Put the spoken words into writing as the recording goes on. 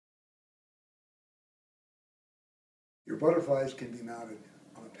Your butterflies can be mounted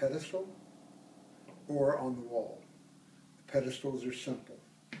on a pedestal or on the wall. The pedestals are simple.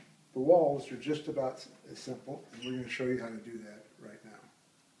 The walls are just about as simple, and we're going to show you how to do that right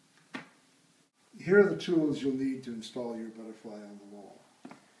now. Here are the tools you'll need to install your butterfly on the wall.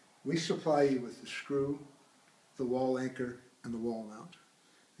 We supply you with the screw, the wall anchor, and the wall mount.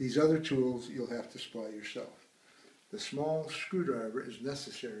 These other tools you'll have to supply yourself. The small screwdriver is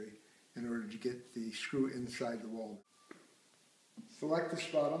necessary in order to get the screw inside the wall. Select the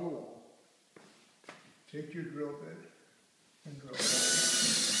spot on the wall. Take your drill bit and drill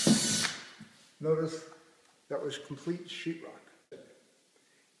it. Notice that was complete sheetrock.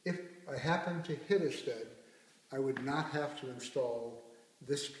 If I happen to hit a stud, I would not have to install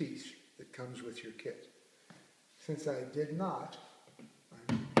this piece that comes with your kit. Since I did not,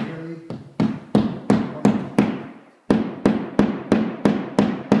 I'm merely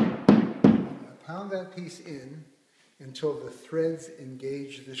pound that piece in until the threads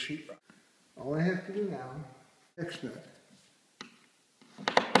engage the sheetrock. All I have to do now is fix that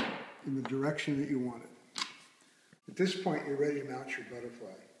in the direction that you want it. At this point, you're ready to mount your butterfly.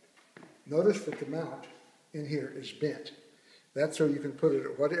 Notice that the mount in here is bent. That's so you can put it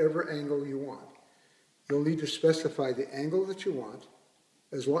at whatever angle you want. You'll need to specify the angle that you want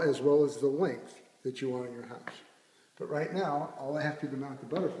as well as the length that you want in your house. But right now, all I have to do to mount the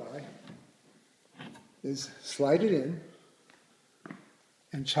butterfly is slide it in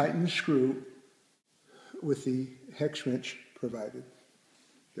and tighten the screw with the hex wrench provided.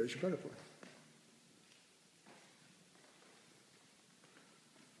 There's your butterfly.